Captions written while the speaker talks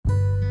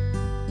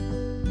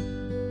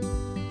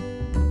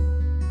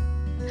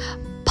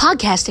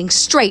Podcasting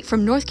straight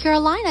from North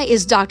Carolina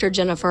is Dr.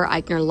 Jennifer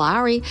Eichner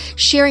Lowry,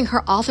 sharing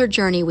her author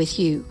journey with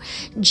you.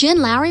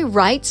 Jen Lowry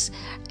Writes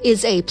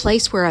is a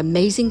place where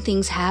amazing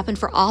things happen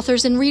for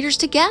authors and readers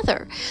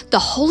together. The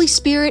Holy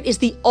Spirit is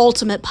the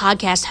ultimate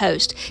podcast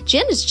host.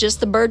 Jen is just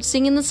the bird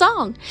singing the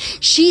song.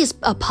 She is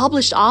a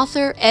published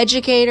author,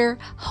 educator,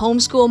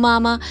 homeschool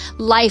mama,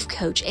 life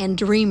coach, and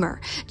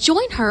dreamer.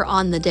 Join her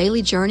on the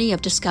daily journey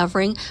of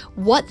discovering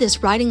what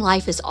this writing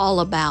life is all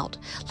about.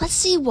 Let's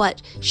see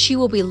what she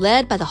will be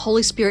led by the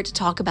Holy Spirit to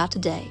talk about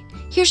today.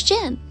 Here's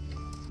Jen.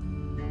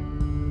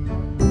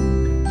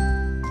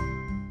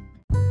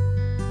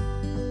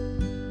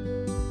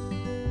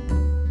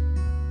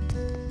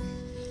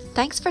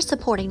 Thanks for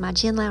supporting my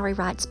Jen Lowry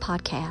Writes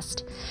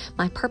podcast.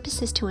 My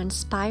purpose is to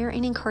inspire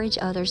and encourage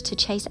others to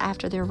chase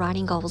after their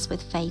writing goals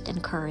with faith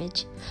and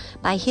courage.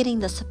 By hitting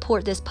the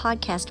support this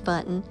podcast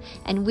button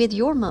and with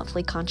your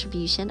monthly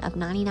contribution of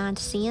 99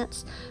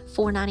 cents,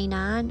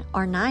 $4.99,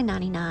 or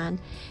 $9.99,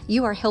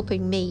 you are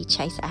helping me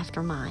chase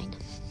after mine.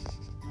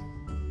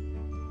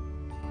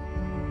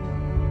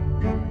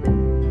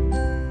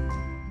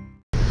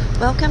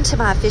 Welcome to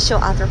my official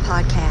author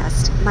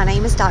podcast. My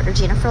name is Dr.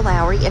 Jennifer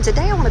Lowry, and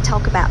today I want to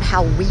talk about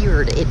how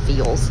weird it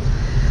feels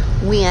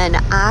when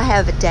I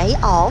have a day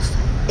off.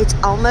 It's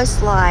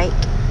almost like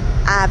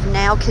I've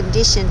now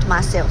conditioned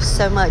myself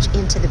so much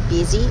into the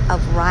busy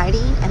of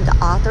writing and the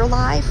author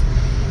life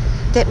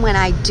that when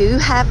I do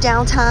have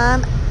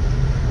downtime,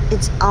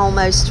 it's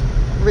almost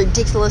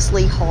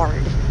ridiculously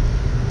hard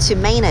to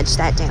manage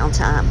that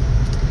downtime.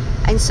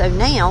 And so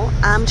now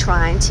I'm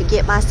trying to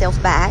get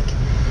myself back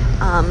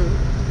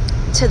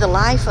to the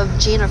life of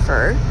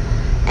Jennifer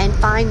and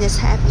find this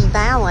happy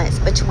balance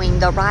between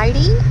the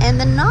writing and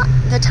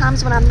the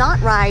times when I'm not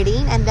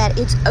writing, and that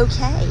it's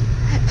okay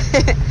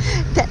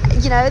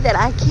that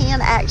I can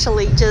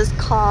actually just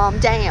calm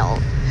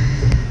down.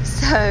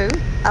 So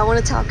I want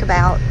to talk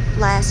about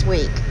last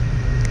week.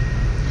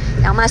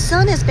 Now my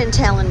son has been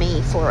telling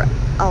me for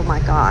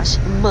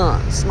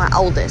months, my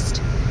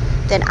oldest,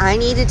 that I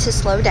needed to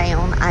slow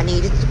down. I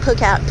needed to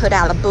put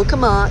out a book a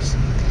month.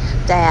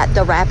 That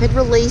the rapid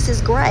release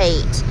is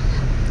great,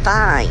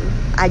 fine,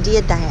 I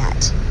did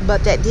that,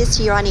 but that this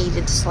year I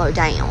needed to slow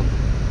down.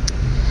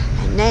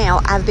 And now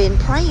I've been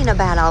praying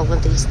about all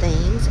of these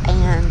things,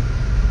 and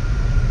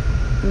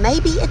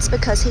maybe it's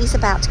because he's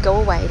about to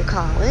go away to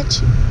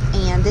college,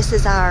 and this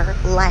is our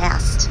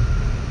last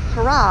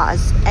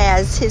hurrahs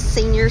as his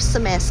senior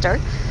semester,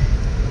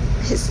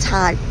 his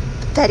time,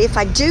 that if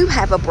I do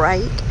have a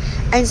break,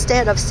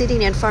 instead of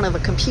sitting in front of a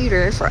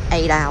computer for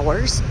 8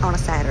 hours on a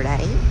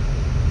Saturday,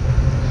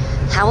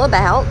 how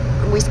about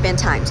we spend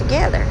time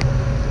together?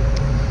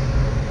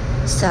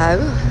 So,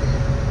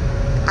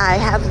 I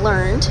have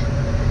learned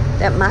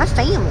that my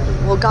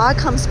family, God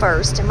comes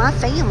first, and my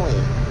family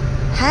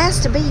has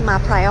to be my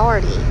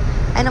priority.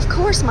 And of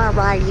course my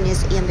writing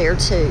is in there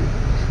too,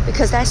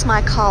 because that's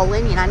my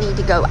calling, and I need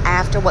to go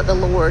after what the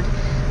Lord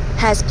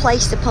has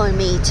placed upon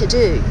me to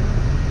do.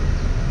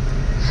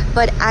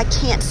 But I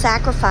can't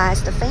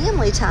sacrifice the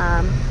family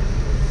time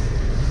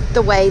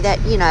the way that,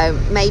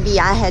 maybe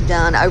I had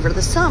done over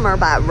the summer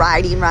by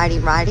writing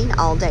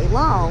all day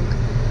long.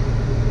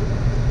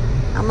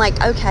 I'm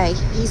like, okay,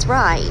 he's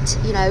right.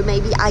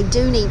 Maybe I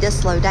do need to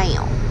slow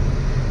down.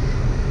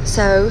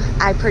 So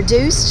I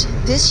produced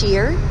this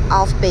year,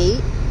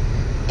 Offbeat.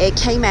 It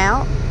came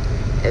out.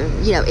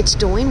 It's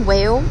doing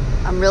well.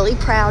 I'm really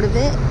proud of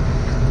it.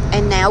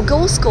 And now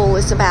Ghoul School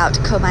is about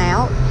to come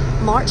out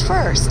March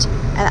 1st.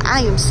 And I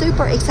am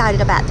super excited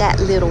about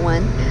that little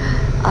one.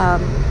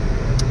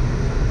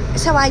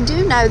 So I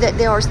do know that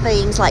there are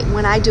things like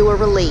when I do a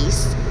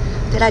release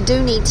that I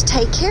do need to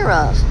take care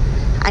of.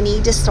 I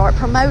need to start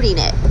promoting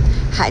it.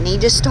 I need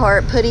to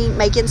start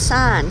making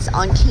signs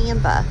on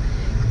Canva.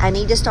 I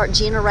need to start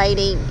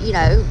generating,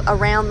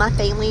 around my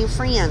family and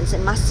friends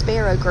and my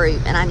Sparrow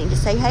group. And I need to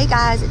say, hey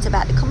guys, it's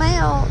about to come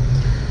out.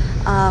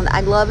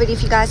 I'd love it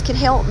if you guys could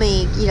help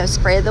me,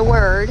 spread the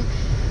word.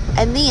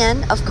 And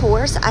then, of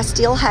course, I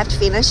still have to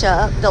finish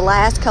up the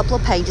last couple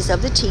of pages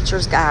of the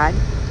teacher's guide,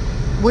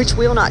 which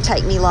will not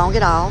take me long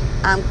at all.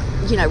 I'm,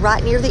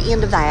 right near the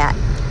end of that.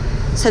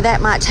 So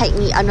that might take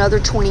me another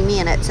 20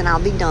 minutes and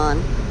I'll be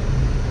done.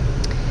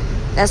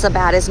 That's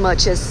about as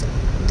much as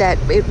that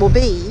it will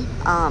be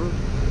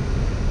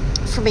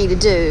for me to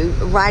do.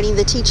 Writing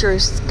the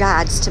teacher's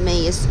guides to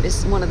me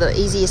is one of the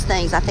easiest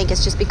things. I think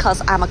it's just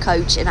because I'm a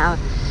coach and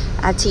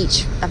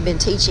I've been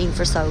teaching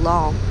for so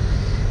long.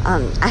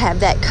 I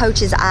have that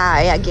coach's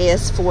eye, I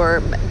guess,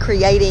 for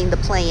creating the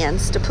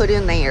plans to put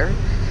in there.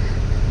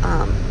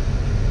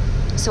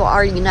 So I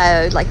already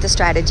know, the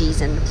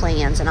strategies and the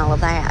plans and all of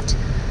that.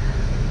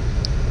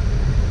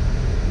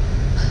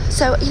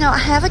 So, I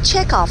have a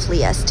checkoff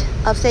list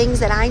of things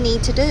that I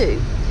need to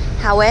do.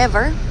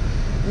 However,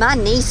 my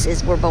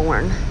nieces were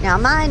born. Now,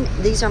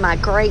 these are my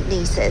great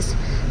nieces.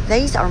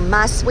 These are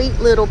my sweet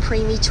little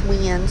preemie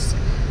twins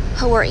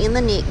who are in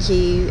the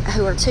NICU,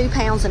 who are 2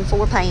 pounds and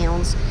 4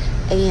 pounds.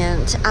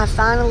 And I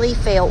finally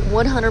felt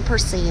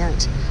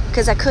 100%,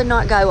 because I could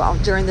not go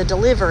during the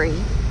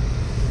delivery.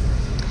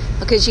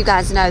 because you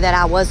guys know that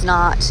I was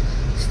not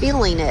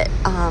feeling it.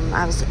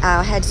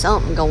 I had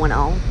something going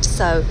on.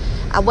 So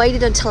I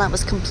waited until I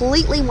was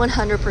completely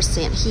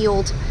 100%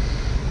 healed.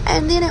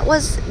 And then it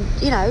was,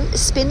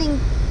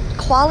 spending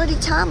quality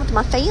time with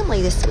my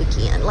family this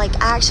weekend. Like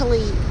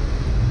actually,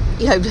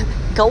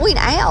 going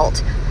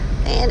out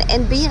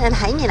and being and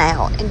hanging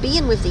out and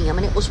being with them.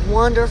 And it was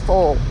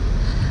wonderful.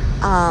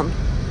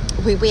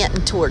 We went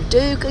and toured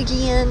Duke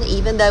again,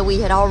 even though we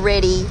had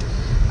already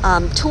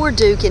toured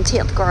Duke in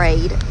 10th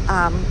grade.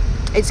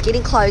 It's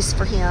getting close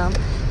for him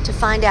to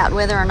find out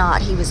whether or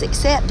not he was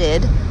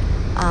accepted.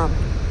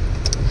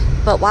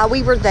 But while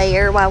we were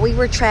there, while we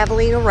were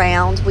traveling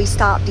around, we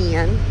stopped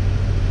in.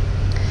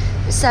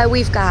 So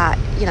we've got,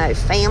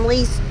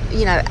 families,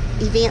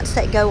 events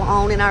that go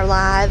on in our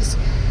lives.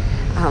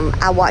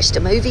 I watched a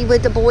movie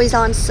with the boys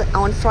on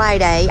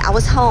Friday. I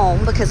was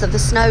home because of the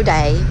snow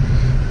day.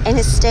 And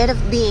instead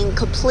of being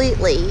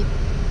completely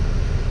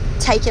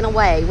taken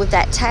away with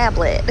that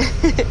tablet,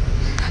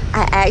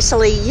 I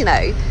actually,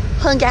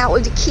 hung out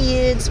with the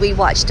kids. We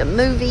watched a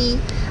movie.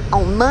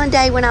 On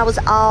Monday when I was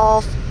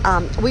off,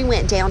 we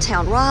went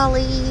downtown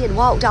Raleigh and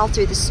walked all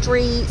through the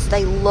streets.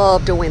 They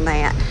love doing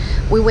that.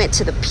 We went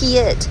to the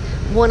Pit,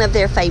 one of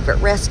their favorite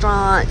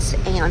restaurants,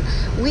 and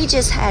we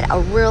just had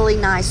a really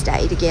nice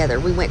day together.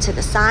 We went to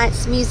the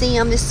Science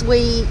Museum this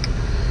week.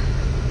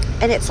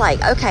 And it's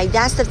like, okay,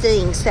 that's the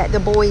things that the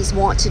boys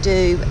want to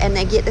do, and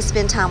they get to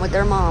spend time with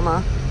their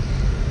mama,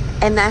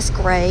 and that's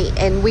great.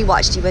 And we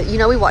watched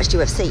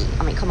UFC.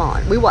 I mean, come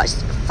on. We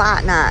watched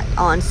Fight Night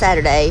on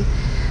Saturday.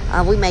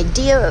 We made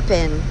dip,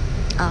 and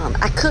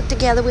I cooked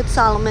together with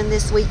Solomon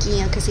this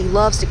weekend because he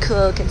loves to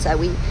cook, and so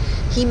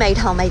he made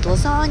homemade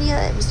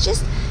lasagna. It was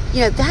just,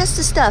 that's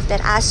the stuff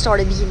that I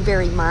started being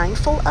very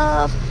mindful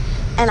of.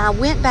 And I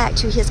went back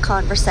to his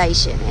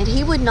conversation, and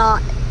he would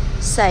not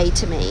say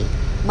to me,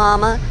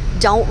 Mama,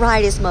 don't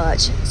write as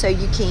much so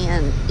you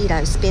can,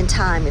 spend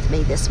time with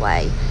me this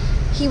way.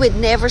 He would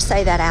never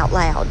say that out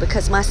loud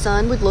because my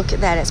son would look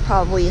at that as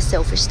probably a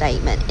selfish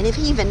statement. And if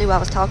he even knew I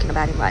was talking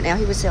about him right now,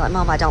 he would say, like,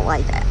 Mom, I don't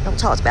like that. Don't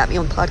talk about me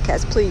on the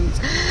podcast, please.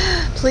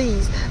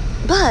 Please.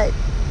 But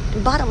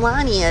bottom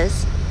line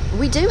is,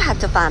 we do have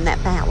to find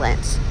that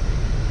balance.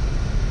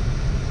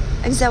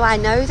 And so I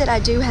know that I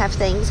do have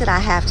things that I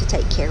have to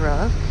take care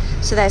of.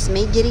 So that's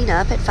me getting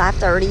up at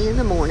 5:30 in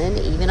the morning,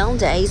 even on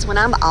days when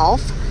I'm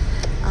off,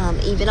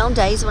 even on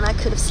days when I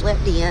could have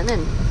slept in.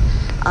 And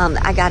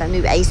I got a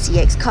new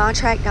ACX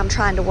contract I'm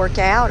trying to work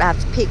out.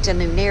 I've picked a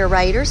new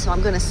narrator, so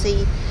I'm going to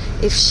see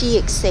if she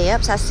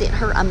accepts. I sent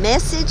her a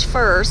message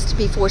first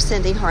before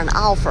sending her an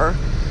offer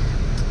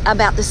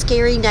about the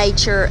scary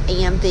nature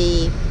and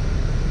the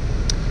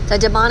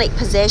demonic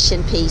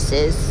possession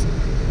pieces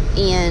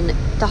in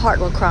the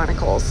Heartwood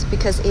Chronicles,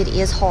 because it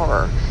is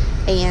horror.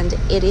 And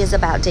it is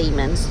about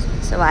demons.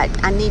 So I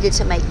needed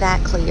to make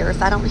that clear.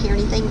 If I don't hear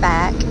anything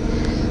back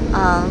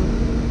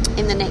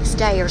in the next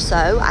day or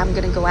so, I'm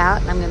going to go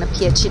out and I'm going to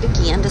pitch it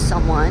again to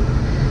someone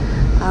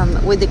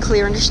with a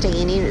clear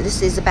understanding that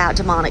this is about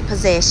demonic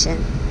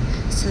possession.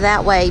 So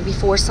that way,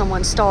 before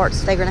someone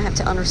starts, they're going to have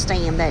to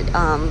understand that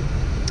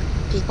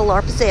people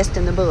are possessed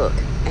in the book,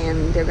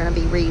 and they're going to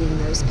be reading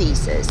those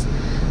pieces.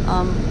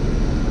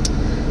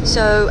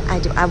 So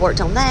I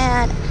worked on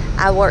that.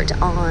 I worked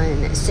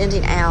on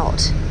sending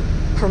out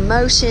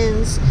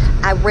promotions.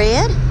 I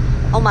read,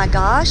 oh my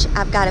gosh,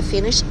 I've got to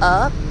finish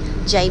up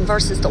Jane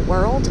versus the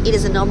World. It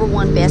is a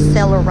 #1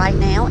 bestseller right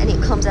now, and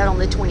it comes out on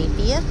the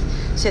 25th.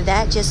 So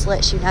that just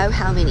lets you know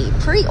how many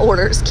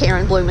pre-orders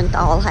Karen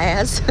Blumenthal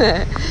has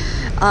for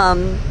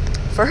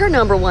her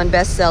 #1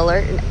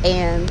 bestseller.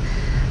 And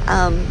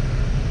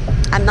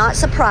I'm not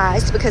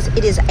surprised, because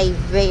it is a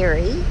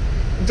very,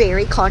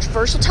 very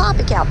controversial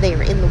topic out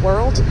there in the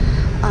world.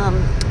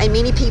 And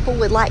many people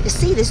would like to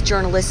see this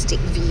journalistic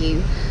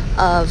view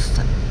of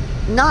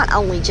not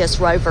only just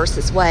Roe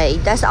versus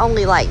Wade. That's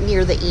only like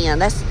near the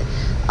end.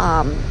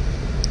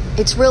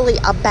 It's really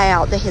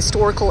about the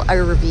historical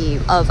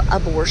overview of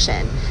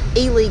abortion,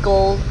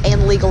 illegal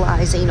and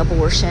legalizing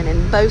abortion,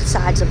 and both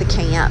sides of the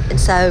camp. And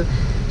so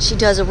she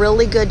does a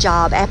really good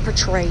job at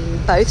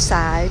portraying both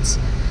sides,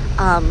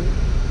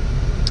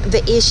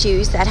 the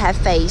issues that have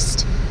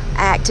faced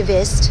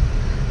activists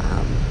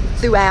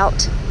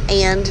throughout,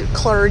 and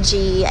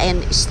clergy.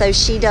 And so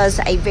she does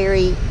a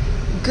very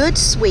good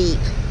sweep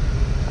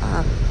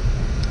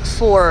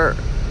for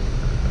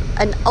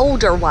an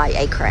older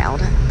YA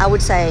crowd. I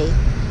would say,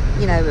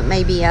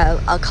 maybe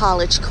a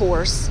college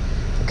course,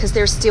 because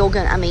they're still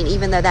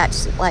even though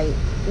that's like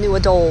new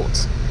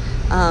adult,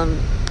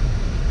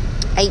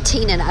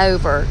 18 and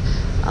over,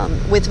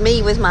 with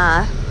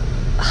my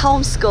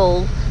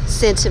homeschool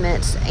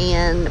sentiments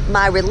and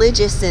my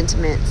religious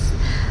sentiments,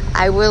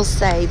 I will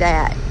say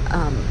that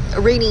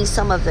reading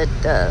some of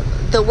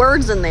the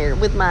words in there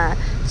with my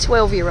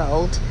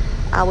 12-year-old,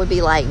 I would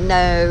be like,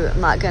 no, I'm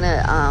not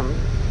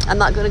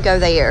gonna go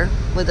there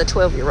with a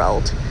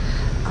 12-year-old.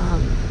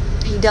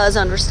 He does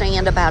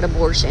understand about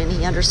abortion.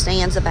 He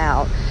understands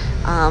about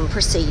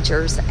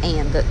procedures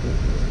and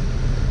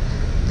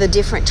the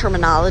different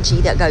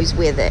terminology that goes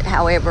with it.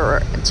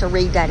 However, to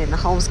read that in the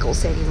homeschool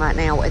setting right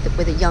now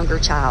with a younger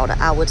child,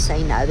 I would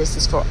say no. This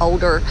is for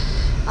older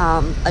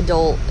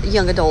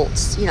young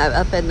adults,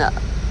 up in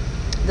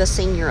the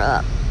senior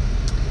up.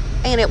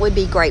 And it would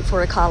be great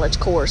for a college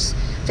course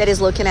that is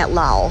looking at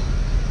law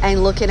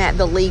and looking at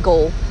the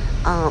legal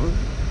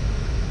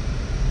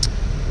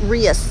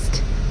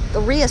risk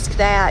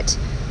that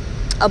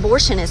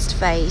abortionists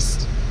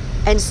faced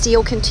and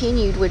still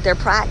continued with their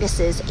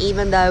practices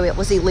even though it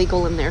was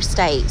illegal in their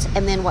states,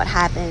 and then what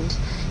happened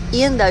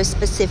in those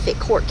specific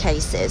court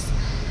cases.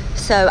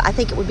 So I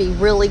think it would be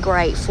really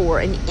great for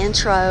an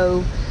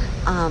intro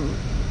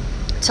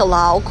to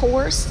law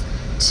course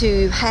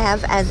to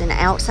have as an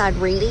outside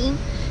reading,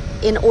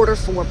 in order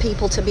for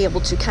people to be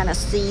able to kind of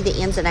see the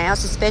ins and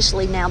outs,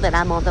 especially now that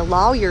I'm on the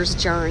lawyer's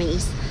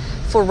journeys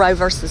for Roe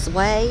versus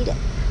Wade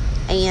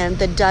and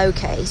the Doe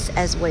case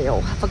as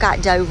well. I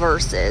forgot Doe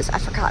versus,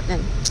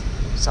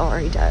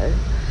 Doe.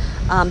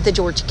 The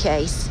Georgia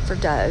case for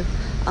Doe.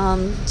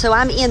 So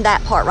I'm in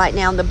that part right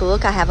now in the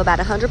book. I have about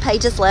 100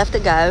 pages left to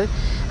go.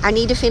 I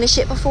need to finish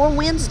it before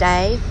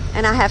Wednesday,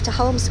 and I have to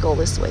homeschool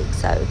this week.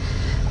 So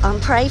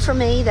pray for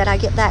me that I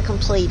get that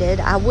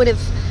completed. I would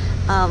have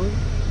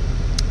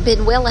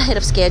been well ahead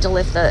of schedule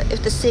if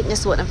the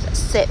sickness wouldn't have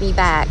set me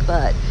back,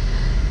 but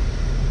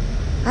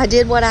I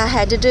did what I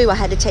had to do. I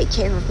had to take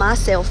care of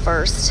myself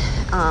first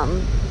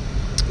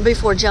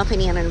before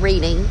jumping in and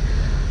reading.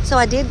 So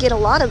I did get a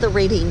lot of the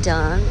reading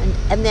done,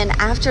 and then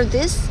after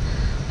this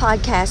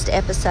podcast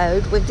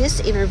episode with this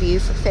interview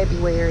for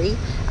February,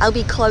 I'll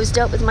be closed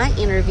up with my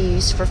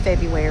interviews for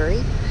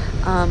February.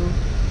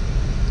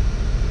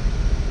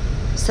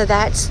 So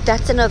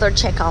that's another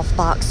check-off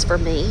box for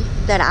me,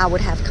 that I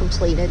would have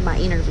completed my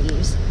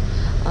interviews.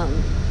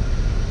 And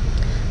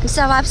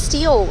so I've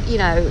still,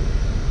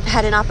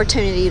 had an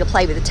opportunity to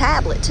play with the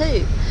tablet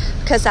too,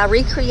 because I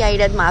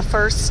recreated my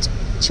first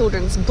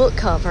children's book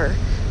cover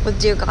with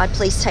Dear God,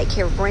 Please Take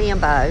Care of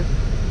Rambo.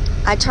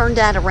 I turned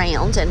that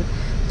around and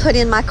put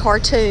in my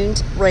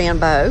cartooned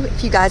Rambo,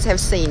 if you guys have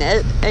seen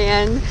it.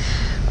 And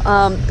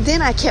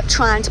then I kept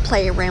trying to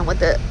play around with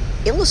the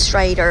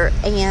Illustrator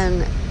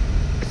and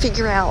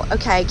figure out,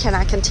 okay, can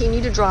I continue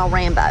to draw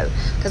Rambo?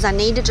 Because I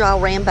need to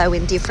draw Rambo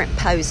in different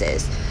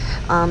poses.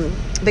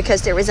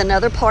 Because there is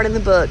another part in the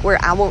book where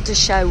I want to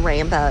show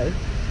Rambo.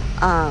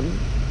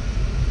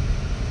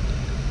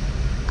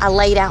 I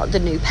laid out the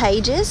new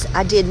pages.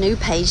 I did new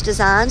page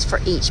designs for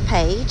each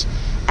page.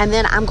 And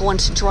then I'm going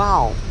to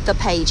draw the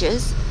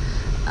pages.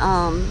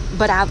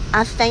 But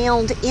I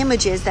found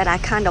images that I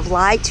kind of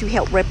like to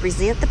help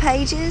represent the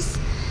pages.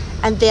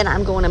 And then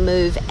I'm going to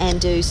move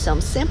and do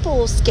some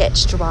simple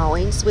sketch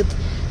drawings.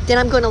 Then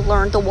I'm going to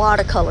learn the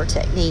watercolor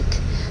technique,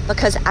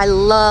 because I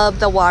love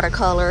the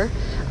watercolor.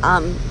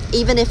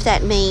 Even if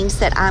that means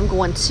that I'm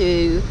going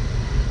to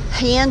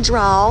hand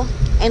draw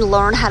and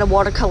learn how to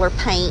watercolor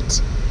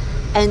paint,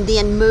 and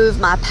then move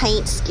my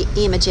paint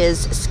images,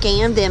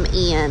 scan them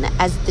in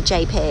as the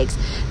JPEGs.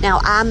 Now,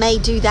 I may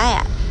do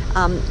that.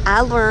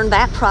 I learned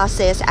that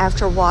process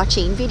after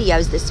watching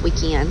videos this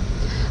weekend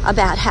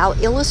about how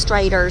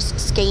illustrators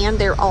scan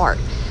their art.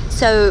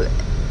 So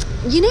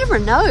you never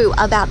know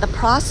about the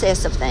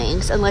process of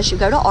things unless you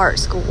go to art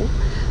school,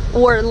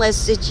 or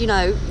unless it's,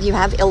 you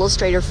have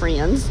illustrator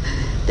friends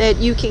that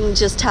you can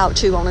just talk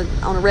to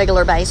on a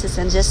regular basis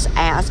and just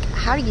ask,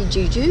 how did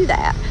you do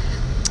that?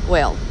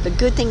 Well, the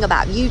good thing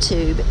about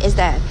YouTube is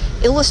that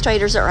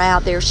illustrators are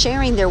out there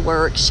sharing their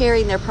work,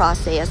 sharing their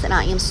process, and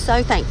I am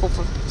so thankful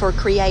for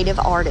creative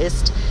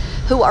artists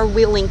who are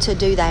willing to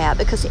do that,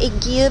 because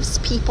it gives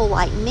people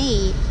like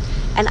me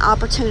an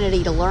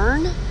opportunity to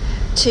learn,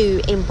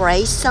 to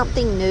embrace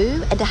something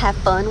new, and to have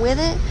fun with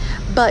it.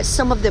 But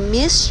some of the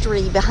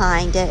mystery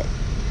behind it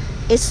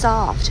is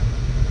solved.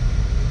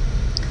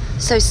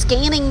 So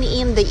scanning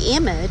in the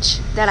image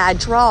that I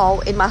draw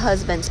in my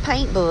husband's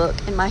paint book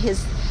and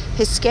his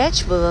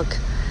sketchbook,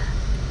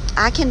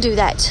 I can do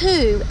that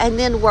too, and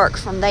then work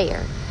from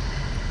there.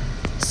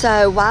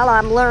 So while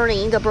I'm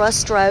learning the brush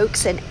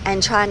strokes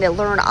and trying to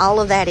learn all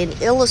of that in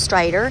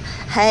Illustrator,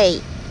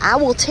 hey, I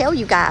will tell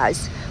you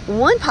guys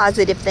one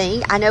positive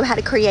thing: I know how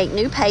to create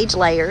new page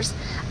layers.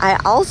 I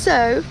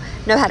also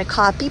know how to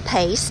copy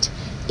paste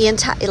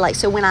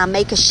so when I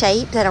make a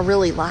shape that I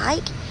really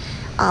like,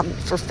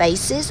 for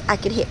faces, I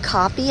can hit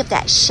copy of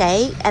that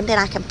shape, and then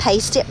I can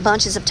paste it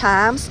bunches of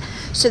times,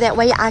 so that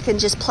way I can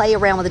just play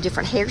around with the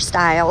different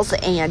hairstyles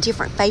and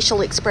different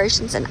facial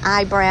expressions and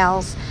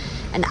eyebrows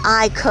and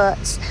eye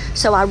cuts.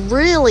 So I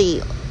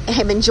really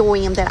am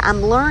enjoying that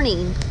I'm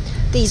learning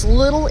these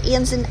little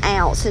ins and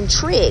outs and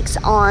tricks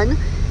on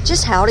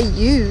just how to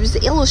use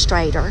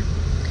Illustrator.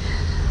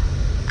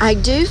 I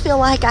do feel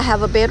like I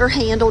have a better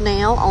handle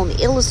now on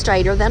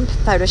Illustrator than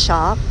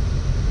Photoshop.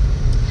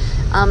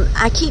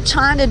 I keep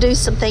trying to do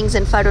some things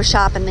in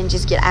Photoshop and then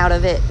just get out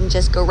of it and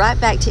just go right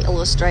back to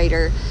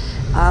Illustrator.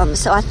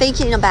 So I'm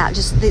thinking about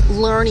just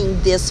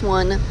learning this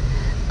one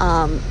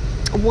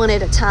one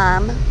at a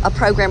time, a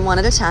program one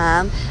at a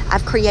time.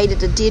 I've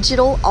created a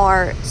digital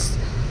arts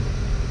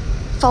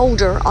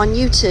folder on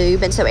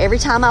YouTube, and so every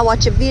time I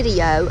watch a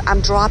video, I'm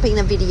dropping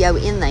a video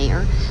in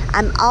there.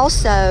 I'm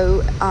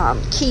also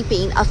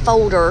keeping a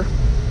folder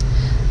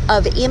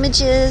of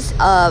images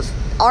of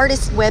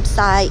artist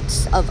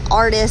websites, of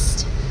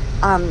artist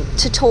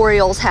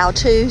tutorials,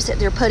 how-tos that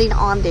they're putting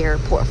on their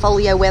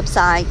portfolio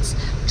websites,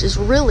 which is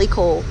really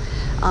cool.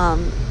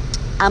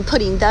 I'm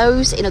putting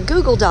those in a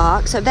Google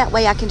Doc, so that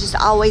way I can just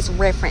always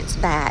reference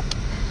back,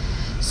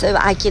 so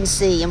I can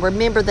see and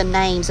remember the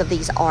names of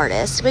these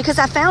artists. Because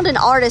I found an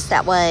artist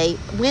that way,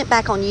 went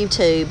back on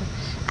YouTube,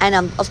 and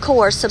of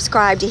course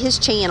subscribed to his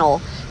channel.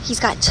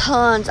 He's got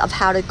tons of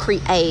how to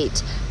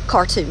create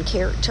cartoon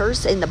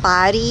characters and the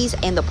bodies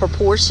and the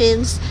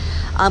proportions,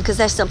 because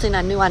that's something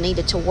I knew I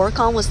needed to work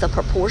on, was the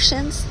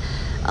proportions,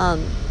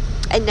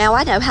 and now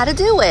I know how to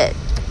do it.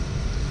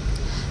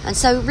 And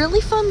so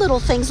really fun little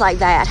things like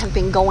that have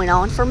been going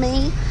on for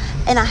me,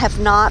 and I have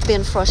not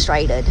been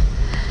frustrated.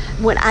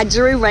 When I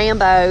drew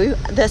Rambo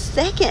the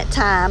second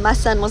time, my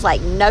son was like,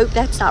 nope,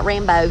 that's not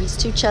Rambo. He's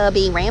too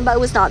chubby.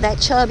 Rambo is not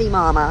that chubby,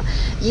 Mama.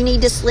 You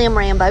need to slim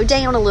Rambo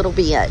down a little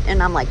bit.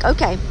 And I'm like,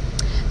 okay.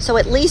 So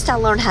at least I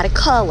learned how to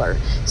color.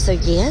 So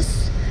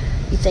yes,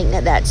 you think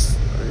that that's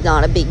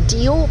not a big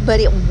deal, but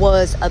it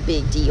was a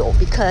big deal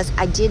because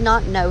I did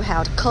not know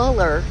how to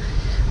color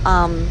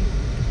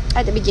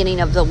at the beginning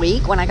of the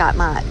week when I got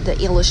the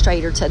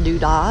Illustrator to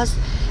Doodahs,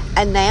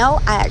 and now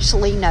I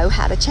actually know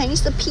how to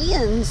change the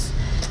pens.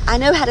 I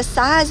know how to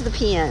size the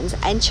pens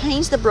and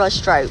change the brush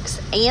strokes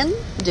and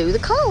do the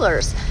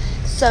colors.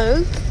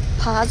 So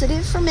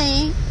positive for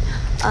me.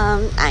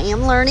 I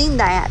am learning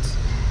that.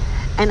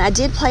 And I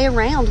did play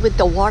around with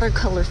the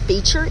watercolor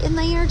feature in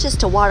there,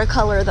 just to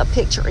watercolor the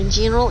picture in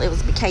general.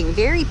 It became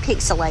very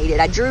pixelated.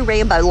 I drew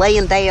Rambo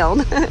laying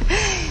down.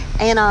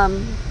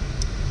 And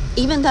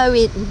even though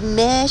it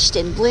meshed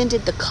and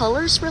blended the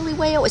colors really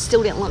well, it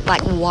still didn't look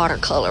like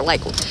watercolor,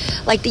 like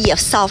the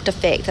soft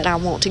effect that I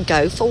want to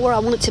go for. I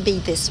want it to be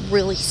this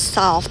really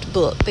soft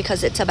book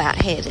because it's about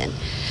heaven.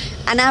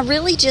 And I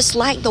really just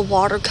like the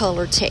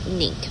watercolor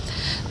technique.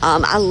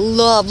 I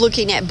love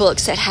looking at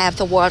books that have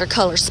the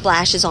watercolor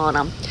splashes on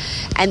them,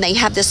 and they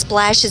have the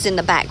splashes in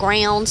the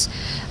backgrounds.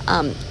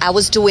 I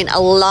was doing a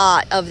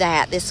lot of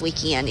that this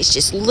weekend. It's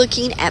just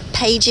looking at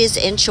pages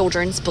in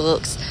children's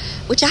books,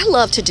 which I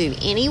love to do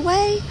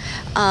anyway.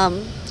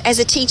 As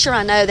a teacher,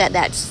 I know that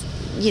that's,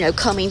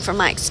 coming from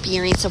my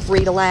experience of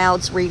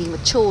read-alouds, reading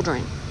with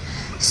children.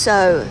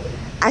 So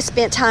I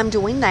spent time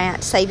doing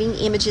that, saving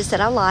images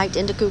that I liked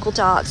into Google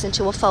Docs,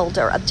 into a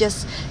folder of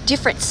just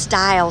different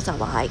styles I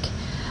like.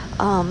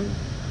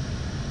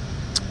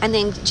 And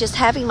then just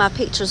having my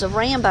pictures of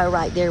Rambo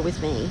right there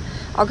with me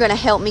are going to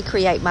help me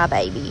create my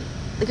baby.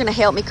 They're going to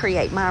help me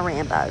create my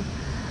Rambo.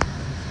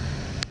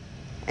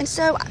 And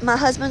so my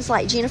husband's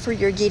like, Jennifer,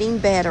 you're getting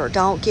better.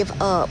 Don't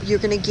give up. You're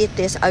going to get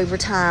this over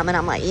time. And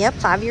I'm like, yep,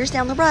 5 years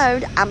down the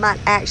road, I might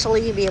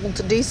actually be able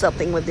to do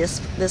something with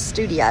this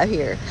studio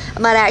here. I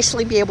might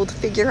actually be able to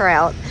figure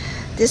out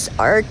this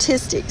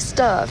artistic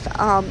stuff.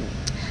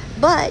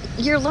 But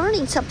you're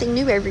learning something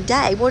new every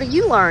day. What are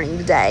you learning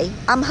today?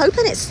 I'm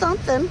hoping it's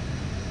something,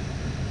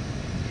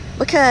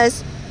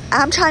 because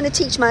I'm trying to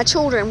teach my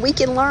children we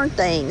can learn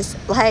things.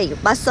 Hey,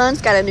 my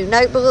son's got a new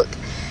notebook.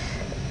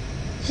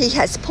 He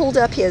has pulled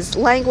up his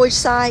language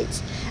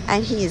sites,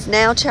 and he is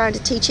now trying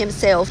to teach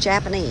himself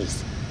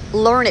Japanese.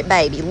 Learn it,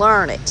 baby.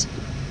 Learn it.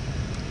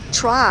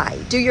 Try.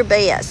 Do your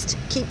best.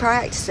 Keep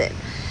practicing.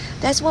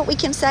 That's what we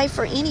can say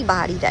for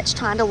anybody that's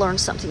trying to learn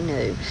something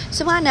new.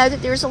 So I know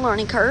that there's a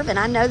learning curve, and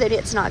I know that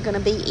it's not going to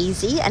be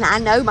easy, and I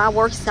know my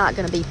work is not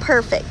going to be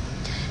perfect.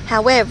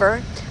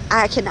 However,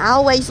 I can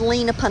always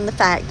lean upon the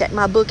fact that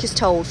my book is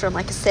told from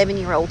like a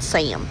 7-year-old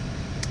Sam.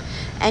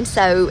 And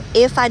so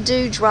if I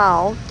do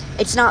draw,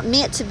 it's not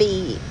meant to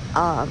be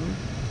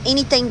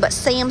anything but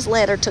Sam's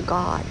letter to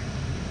God.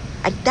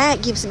 And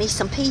that gives me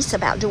some peace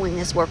about doing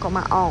this work on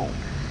my own.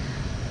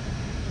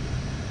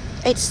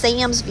 It's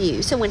Sam's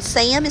view. So when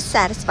Sam is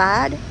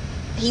satisfied,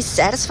 he's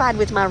satisfied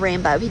with my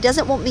Rambo. He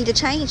doesn't want me to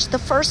change the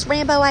first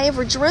Rambo I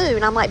ever drew.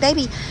 And I'm like,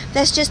 baby,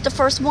 that's just the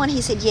first one.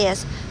 He said,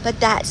 yes, but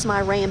that's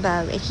my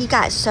Rambo. And he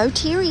got so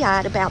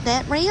teary-eyed about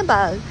that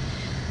Rambo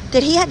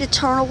that he had to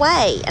turn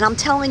away. And I'm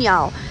telling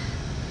y'all,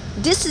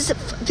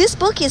 this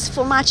book is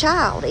for my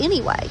child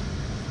anyway,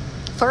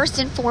 first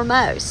and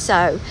foremost.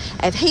 So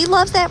if he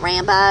loves that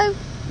Rambo,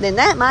 then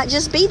that might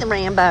just be the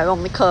Rambo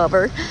on the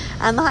cover.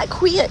 I might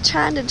quit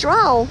trying to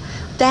draw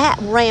that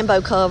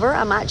Rambo cover.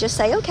 I might just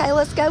say, okay,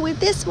 let's go with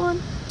this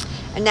one.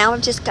 And now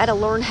I've just got to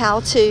learn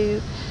how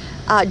to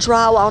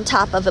draw on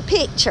top of a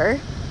picture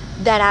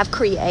that I've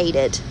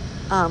created,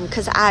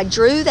 because I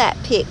drew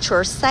that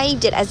picture,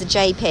 saved it as a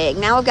JPEG.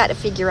 Now I've got to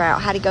figure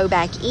out how to go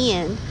back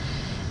in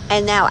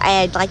and now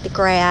add like the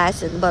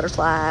grass and the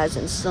butterflies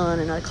and sun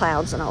and the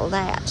clouds and all of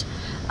that.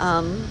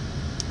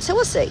 So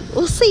we'll see.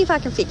 We'll see if I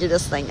can figure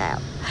this thing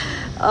out.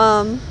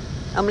 I'm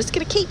just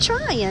going to keep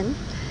trying.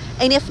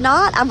 And if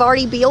not, I've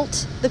already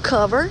built the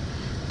cover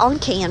on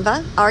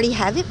Canva. I already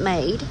have it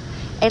made.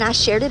 And I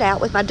shared it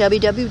out with my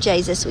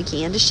WWJs this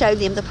weekend to show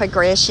them the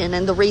progression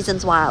and the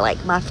reasons why.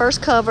 Like my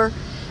first cover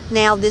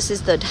now this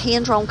is the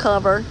hand-drawn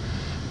cover,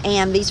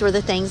 and these were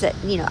the things that,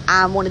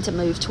 I wanted to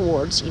move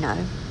towards,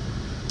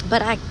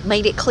 But I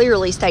made it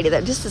clearly stated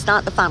that this is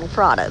not the final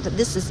product.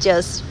 This is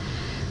just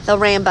the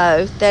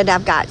Rambo that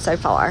I've got so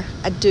far.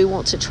 I do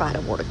want to try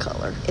to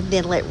watercolor, and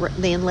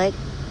then let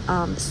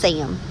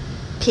Sam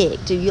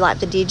pick. Do you like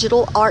the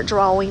digital art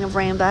drawing of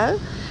Rambo,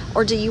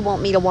 or do you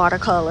want me to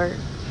watercolor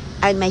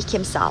and make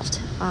him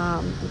soft?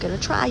 I'm going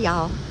to try,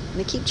 y'all. I'm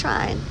going to keep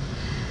trying.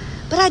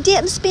 But I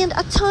didn't spend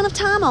a ton of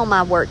time on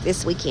my work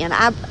this weekend.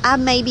 I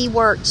maybe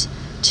worked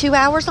 2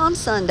 hours on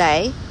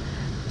Sunday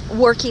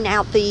working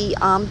out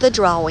the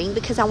drawing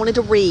because I wanted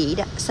to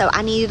read. So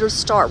I needed to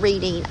start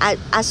reading.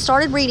 I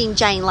started reading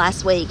Jane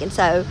last week, and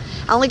so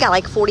I only got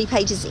like 40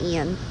 pages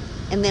in,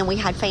 and then we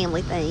had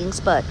family things.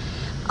 But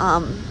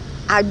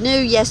I knew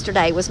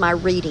yesterday was my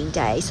reading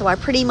day, so I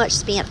pretty much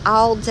spent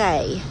all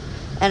day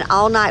and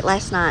all night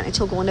last night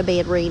until going to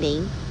bed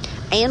reading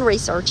and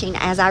researching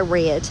as I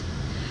read.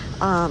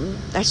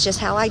 That's just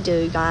how I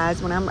do,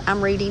 guys. When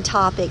I'm reading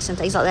topics and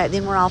things like that,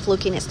 then we're off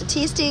looking at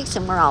statistics,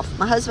 and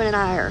my husband and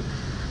I are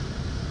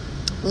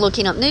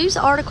looking up news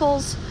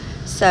articles.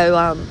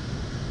 So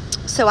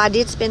I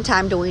did spend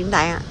time doing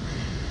that.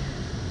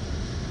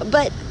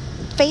 But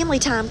family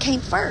time came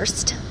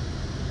first,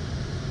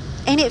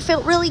 and it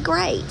felt really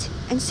great.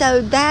 And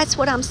so that's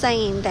what I'm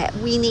saying that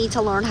we need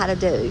to learn how to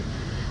do.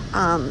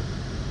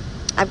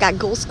 I've got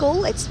Ghoul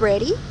School. It's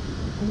ready.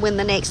 When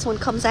the next one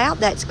comes out,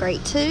 that's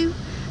great too.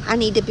 I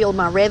need to build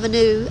my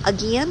revenue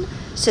again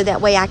so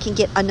that way I can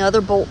get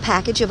another bulk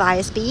package of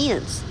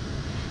ISBNs.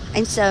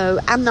 And so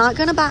I'm not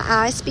going to buy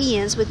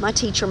ISBNs with my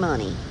teacher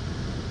money.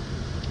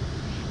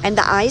 And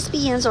the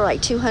ISBNs are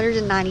like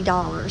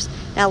 $290.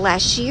 Now,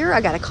 last year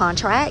I got a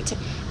contract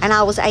and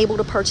I was able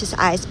to purchase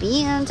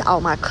ISBNs,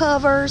 all my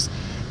covers,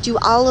 do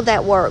all of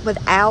that work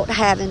without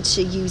having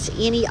to use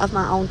any of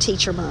my own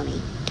teacher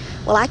money.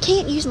 Well, I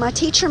can't use my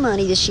teacher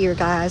money this year,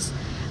 guys.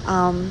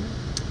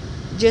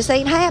 Just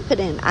ain't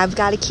happening. I've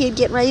got a kid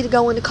getting ready to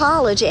go into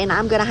college, and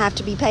I'm going to have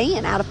to be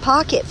paying out of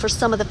pocket for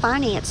some of the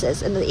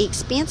finances and the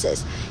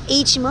expenses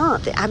each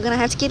month. I'm going to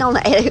have to get on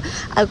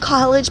a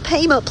college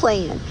payment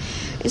plan.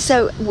 And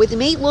so with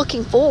me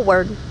looking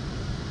forward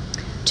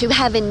to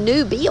having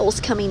new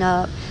bills coming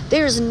up,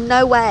 there's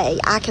no way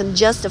I can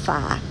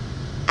justify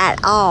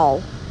at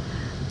all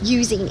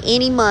using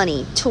any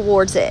money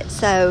towards it.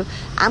 So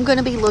I'm going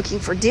to be looking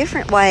for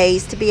different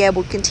ways to be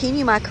able to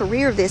continue my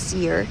career this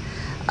year,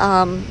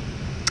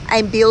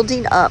 and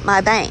building up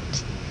my bank.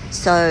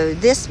 So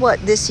this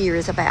what this year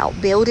is about,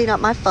 building up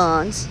my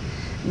funds,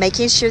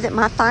 making sure that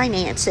my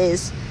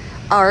finances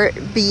are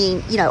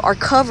being, are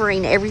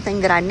covering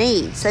everything that I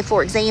need. So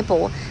for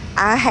example,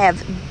 I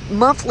have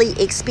monthly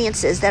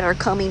expenses that are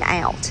coming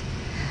out.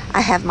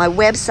 I have my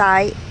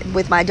website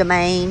with my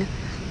domain,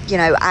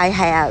 I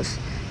have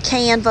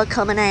Canva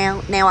coming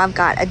out. Now I've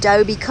got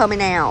Adobe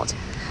coming out.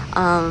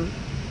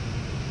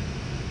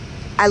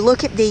 I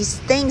look at these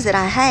things that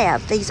I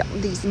have,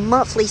 these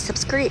monthly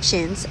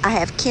subscriptions. I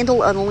have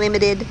Kindle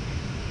Unlimited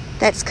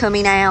that's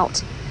coming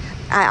out.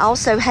 I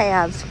also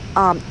have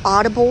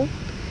Audible.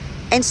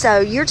 And so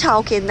you're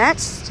talking,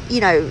 that's,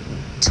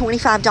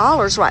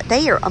 $25 right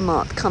there a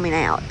month coming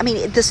out. I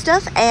mean, the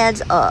stuff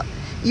adds up.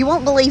 You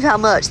won't believe how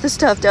much the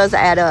stuff does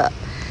add up.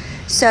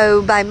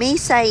 So by me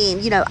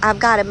saying, I've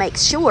got to make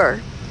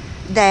sure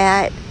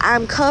that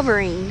I'm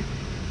covering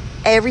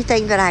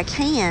everything that I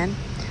can,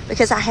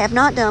 because I have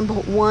not done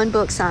but one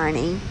book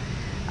signing.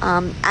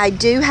 I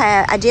did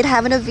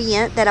have an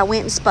event that I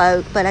went and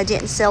spoke, but I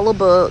didn't sell a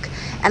book.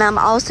 And I'm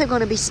also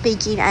going to be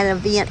speaking at an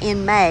event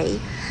in May,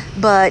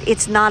 but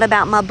it's not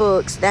about my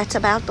books. That's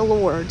about the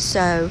Lord.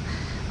 So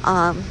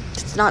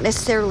it's not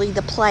necessarily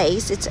the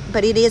place,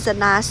 but it is a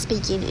nice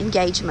speaking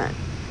engagement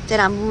that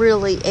I'm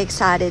really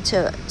excited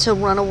to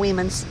run a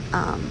women's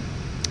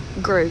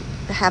group,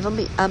 to have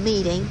a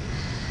meeting.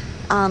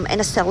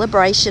 And a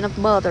celebration of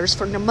mothers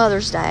for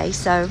Mother's Day.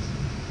 So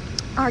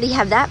I already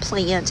have that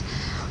planned.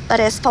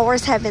 But as far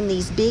as having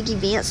these big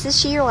events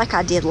this year like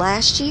I did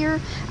last year,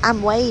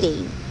 I'm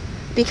waiting,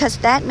 because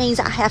that means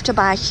I have to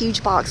buy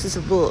huge boxes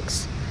of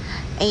books.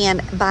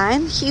 And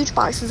buying huge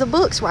boxes of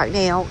books right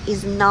now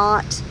is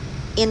not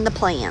in the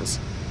plans.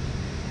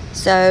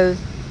 So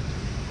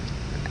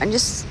I'm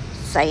just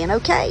saying,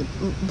 okay,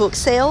 book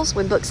sales,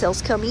 when book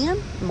sales come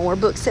in, more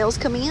book sales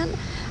come in,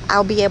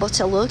 I'll be able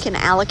to look and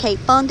allocate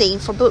funding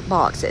for book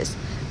boxes.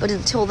 But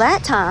until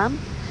that time,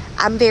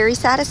 I'm very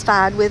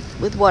satisfied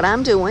with what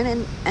I'm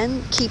doing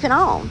and keeping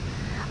on.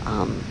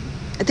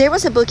 There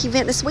was a book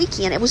event this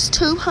weekend. It was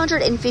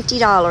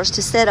 $250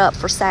 to set up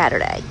for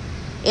Saturday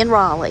in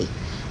Raleigh.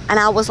 And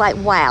I was like,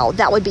 wow,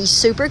 that would be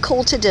super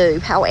cool to do.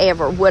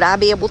 However, would I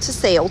be able to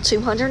sell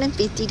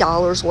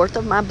 $250 worth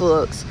of my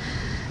books?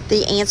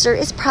 The answer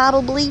is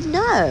probably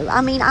no. I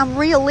mean, I'm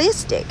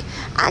realistic.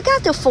 I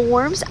got the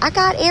forms. I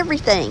got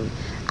everything.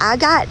 I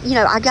got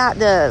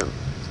the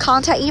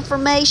contact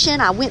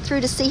information. I went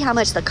through to see how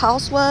much the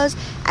cost was.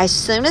 As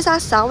soon as I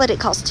saw that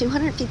it cost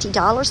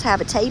 $250 to have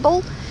a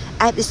table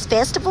at this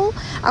festival,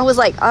 I was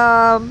like,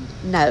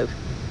 no.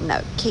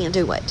 no, can't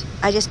do it.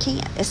 I just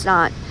can't. It's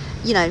not,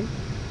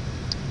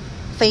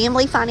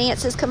 family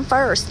finances come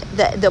first.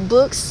 The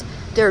books,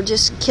 they're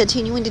just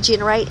continuing to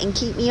generate and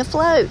keep me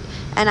afloat.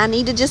 And I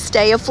need to just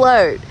stay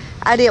afloat.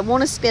 I didn't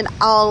want to spend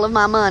all of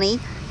my money,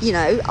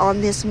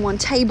 on this one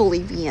table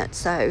event.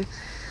 So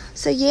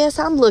yes,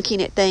 I'm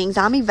looking at things.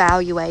 I'm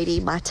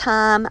evaluating my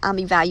time. I'm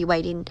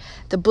evaluating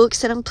the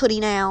books that I'm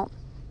putting out.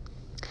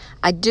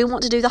 I do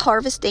want to do the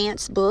Harvest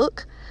Dance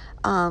book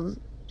for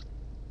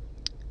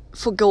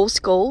Ghoul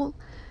School.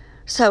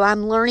 So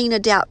I'm learning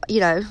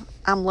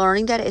I'm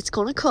learning that it's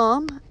going to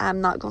come.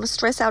 I'm not going to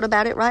stress out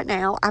about it right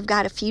now. I've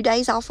got a few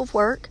days off of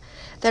work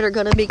that are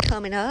going to be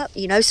coming up.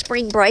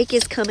 Spring break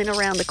is coming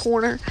around the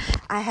corner.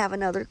 I have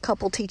another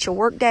couple teacher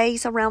work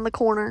days around the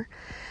corner.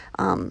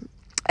 And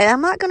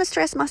I'm not going to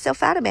stress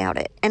myself out about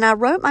it. And I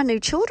wrote my new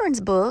children's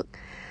book,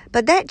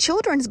 but that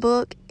children's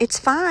book, it's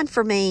fine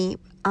for me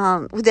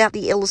without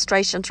the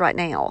illustrations right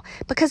now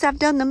because I've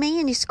done the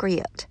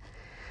manuscript.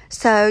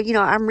 So,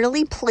 I'm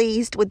really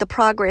pleased with the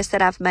progress that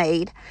I've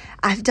made.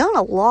 I've done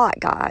a lot,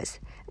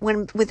 guys.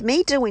 With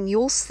me doing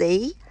You'll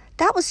See,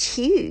 that was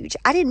huge.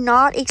 I did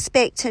not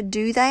expect to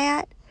do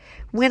that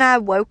when I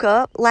woke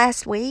up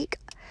last week.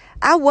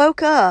 I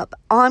woke up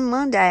on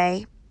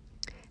Monday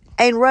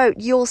and wrote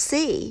You'll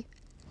See.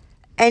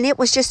 And it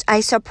was just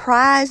a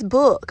surprise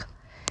book.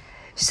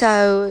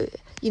 So,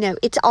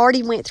 it's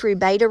already went through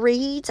beta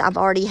reads. I've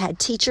already had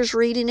teachers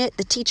reading it,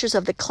 the teachers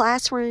of the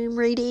classroom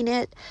reading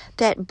it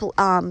that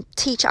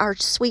teach our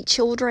sweet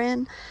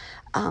children.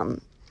 And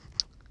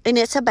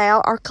it's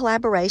about our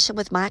collaboration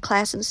with my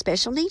class and the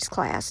special needs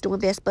class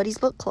doing Best Buddies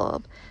Book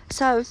Club.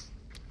 So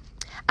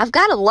I've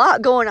got a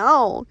lot going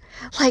on.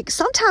 Like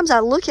sometimes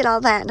I look at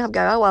all that and I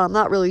go, oh, well, I'm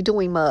not really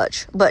doing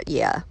much. But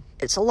yeah,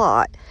 it's a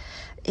lot.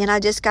 And I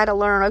just got to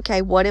learn,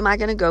 okay, what am I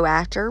going to go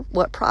after?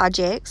 What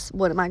projects?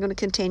 What am I going to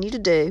continue to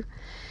do?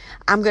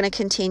 I'm going to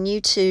continue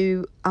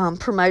to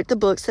promote the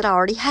books that I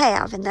already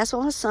have. And that's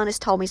what my son has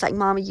told me. He's like,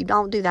 Mommy, you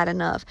don't do that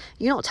enough.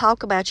 You don't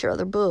talk about your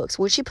other books.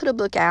 Once you put a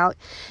book out,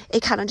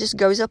 it kind of just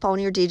goes up on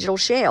your digital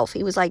shelf.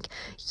 He was like,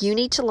 you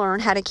need to learn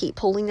how to keep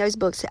pulling those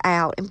books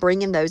out and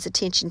bringing those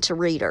attention to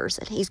readers.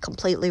 And he's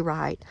completely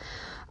right.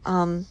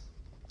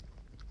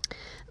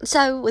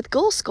 So with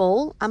Ghoul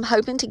School, I'm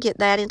hoping to get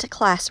that into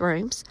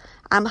classrooms.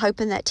 I'm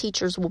hoping that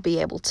teachers will be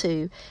able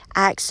to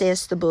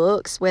access the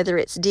books, whether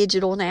it's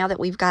digital now that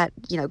we've got,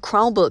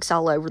 Chromebooks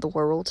all over the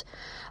world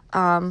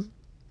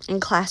in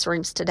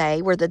classrooms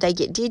today, whether they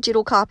get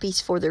digital copies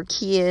for their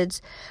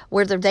kids,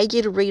 whether they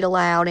get a read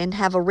aloud and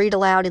have a read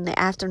aloud in the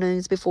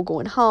afternoons before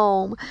going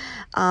home.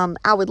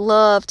 I would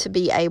love to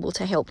be able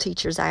to help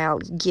teachers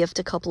out, gift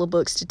a couple of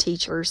books to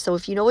teachers. So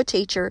if you know a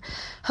teacher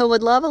who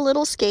would love a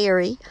little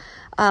scary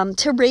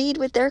to read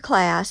with their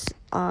class,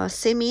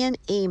 send me an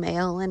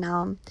email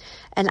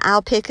and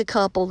I'll pick a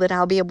couple that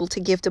I'll be able to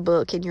gift a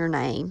book in your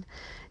name.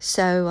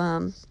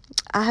 So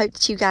I hope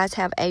that you guys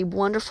have a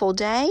wonderful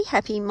day.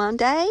 Happy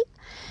Monday.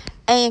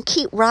 And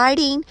keep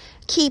writing,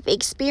 keep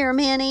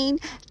experimenting,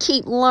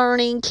 keep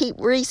learning, keep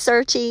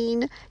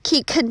researching,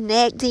 keep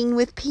connecting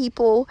with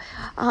people.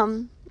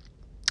 And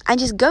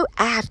just go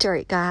after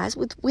it, guys,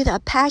 with a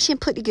passion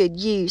put to good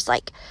use.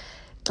 Like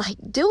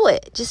do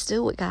it. Just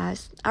do it,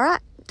 guys. All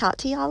right. Talk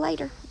to y'all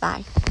later.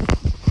 Bye.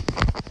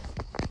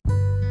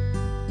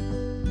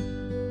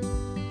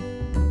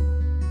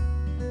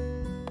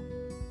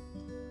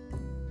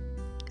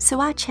 So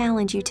I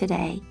challenge you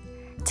today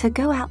to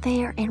go out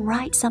there and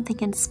write something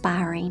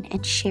inspiring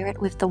and share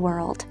it with the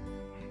world.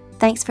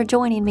 Thanks for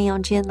joining me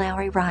on Jen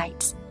Lowry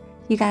Writes.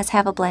 You guys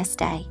have a blessed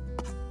day.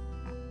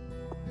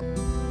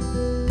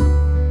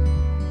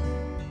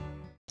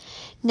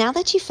 Now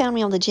that you found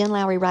me on the Jen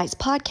Lowry Writes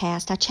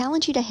podcast, I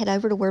challenge you to head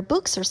over to where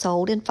books are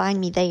sold and find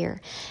me there.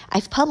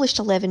 I've published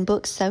 11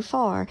 books so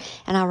far,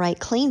 and I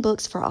write clean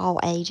books for all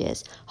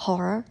ages.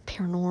 Horror,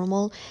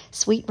 paranormal,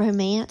 sweet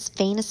romance,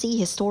 fantasy,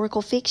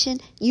 historical fiction,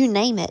 you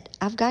name it.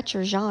 I've got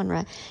your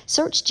genre.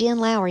 Search Jen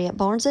Lowry at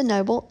Barnes &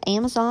 Noble,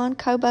 Amazon,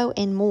 Kobo,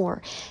 and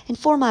more. And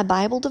for my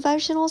Bible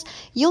devotionals,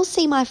 you'll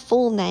see my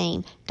full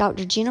name,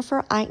 Dr.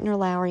 Jennifer Eichner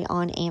Lowry,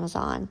 on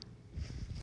Amazon.